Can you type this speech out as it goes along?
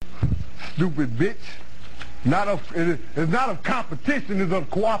stupid bitch. It's not of competition, it's of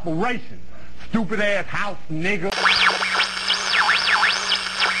cooperation. Stupid ass house nigga.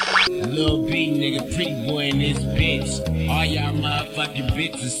 Lil B nigga, pretty boy in this bitch. All y'all motherfucking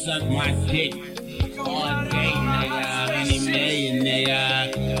bitches suck my dick. All day, nigga, any million,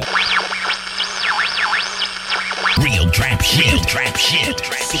 nigga. Real trap shit.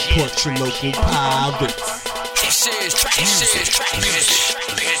 Support your local pirates. This is trap bitch.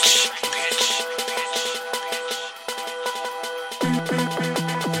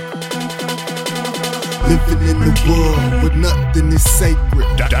 Living in the world where nothing is sacred.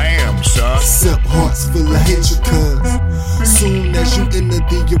 Damn, son. Except hearts full of hatred, cuz soon as you enter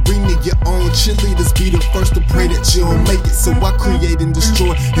the arena, your own cheerleaders be the first to pray that you don't make it. So I create and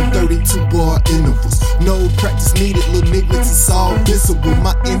destroy in 32-bar intervals. No practice needed, little niggas, it's all visible.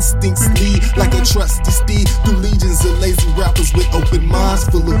 My instincts lead like a trusty steed through legions of lazy rappers with open minds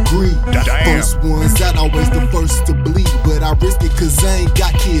full of greed. First ones out, always the first to bleed. But I risk it cause I ain't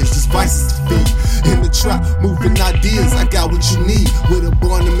got kids, just vices to feed. In the trap, moving ideas, I got what you need. With a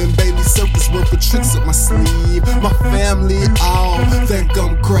Barnum and Bailey circus worth of tricks up my sleeve. My family all think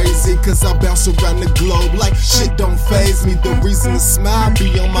I'm crazy cause I bounce around the globe like shit don't faze me. The reason to smile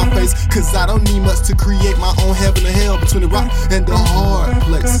be on my face cause I don't need much to create my own heaven or hell between the rock and the hard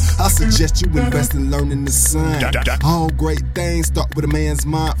place. I suggest you invest in learning the sign. All great things start with a man's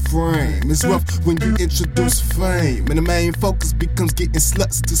mind frame. It's rough when you introduce fame and the main focus becomes getting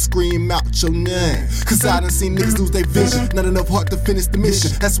sluts to scream out your name. Cause I done seen niggas lose their vision, not enough heart to finish the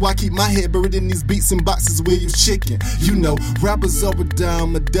mission. That's why I keep my head buried in these beats and boxes Williams chicken. You know, rappers are a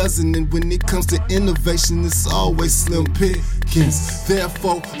dime a dozen, and when it comes to innovation, it's always slim pickings.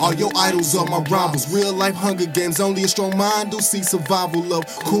 Therefore, all your idols are my rivals. Real life Hunger Games, only a strong mind will see survival of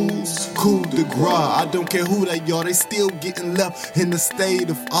coup de grace. I don't care who they are, they still getting left in a state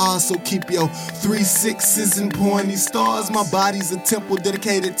of awe. So keep your 3 6s and pointy stars. My body's a temple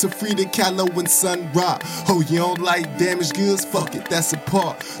dedicated to Frida Kahlo and Sun Ra. Oh, you don't like damaged goods? Fuck it, that's a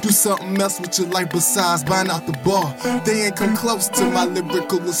part. Do something else with your life besides buying out the bar. They ain't come close to my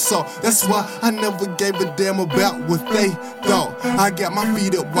lyrical assault. That's why I never gave a damn about what they thought. I got my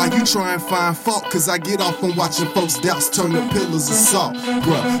feet up while you try and find fault, cause I get off on watching folks' doubts turn to pillars of salt.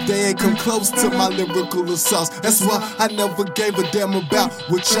 Bruh, they ain't come close to my lyrical assaults. That's why I never gave a damn about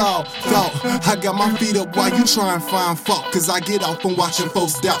what y'all thought. I got my feet up while you try and find fault, cause I get off on watching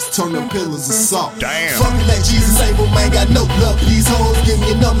folks' doubts turn to pillars of salt. Damn. Fucking let Jesus save them, man, got no love for these hoes. Give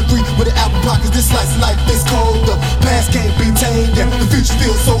me a number 3 with an apple pie, cause this slice of life is cold. The past can't be tamed, yeah, the future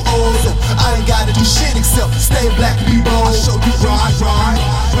feels so old. So I ain't gotta do shit except stay black and be bold. I'll show you ride.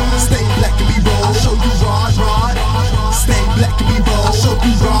 Stay black and be bold. I'll show you ride. Stay black and be bold. I'll show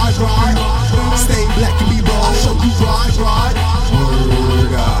you ride. Stay black and be bold. I'll show you ride.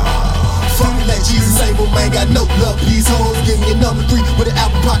 Word up. Fucking let Jesus save them, man, got no love for these hoes. Give me a number 3 with an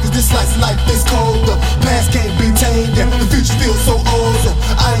apple pie, cause this slice of life is cold. The past can't be tamed, yeah, the future feels so old. So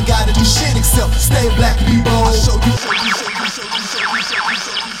I ain't gotta do shit except stay black and be bold. I'll show you.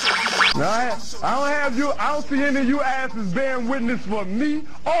 I don't see any of you asses bearing witness for me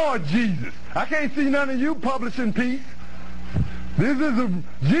or Jesus. I can't see none of you publishing peace.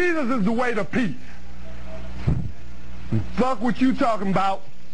 Jesus is the way to peace. Fuck what you talking about.